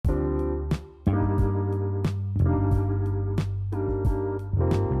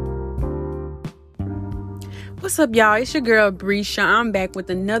What's up, y'all? It's your girl, Brisha. I'm back with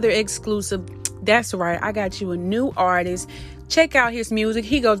another exclusive. That's right. I got you a new artist. Check out his music.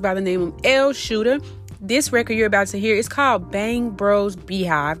 He goes by the name of Shoota. This record you're about to hear is called Bang Bros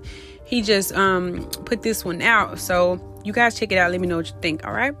Beehive. He just put this one out. So you guys check it out. Let me know what you think.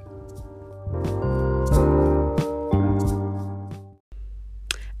 All right.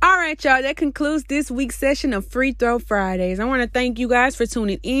 All right, y'all, that concludes this week's session of Free Throw Fridays. I want to thank you guys for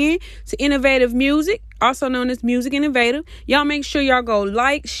tuning in to Innovative Music, also known as Music Innovative. Y'all make sure y'all go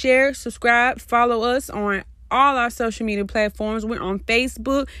like, share, subscribe, follow us on all our social media platforms. We're on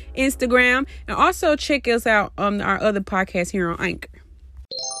Facebook, Instagram, and also check us out on our other podcasts here on Anchor.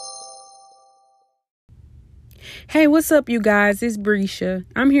 Hey, what's up, you guys? It's Brisha.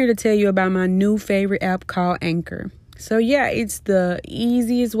 I'm here to tell you about my new favorite app called Anchor. So yeah, it's the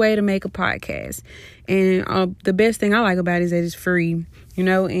easiest way to make a podcast. And the best thing I like about it is that it's free,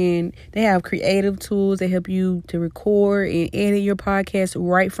 and they have creative tools that help you to record and edit your podcast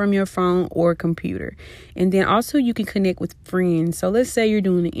right from your phone or computer. And then also you can connect with friends. So let's say you're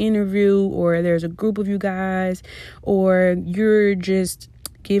doing an interview, or there's a group of you guys, or you're just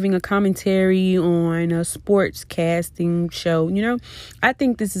giving a commentary on a sports casting show. I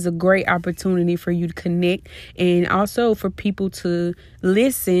think this is a great opportunity for you to connect, and also for people to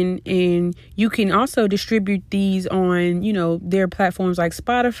listen. And you can also distribute these on, their platforms like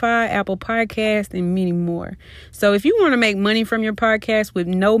Spotify, Apple Podcasts, and many more. So if you want to make money from your podcast with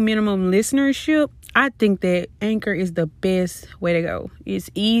no minimum listenership, I think that Anchor is the best way to go. It's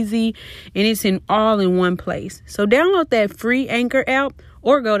easy and it's all in one place. So download that free Anchor app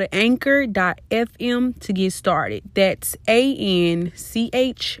or go to anchor.fm to get started. That's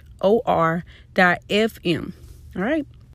ANCHOR.FM. All right.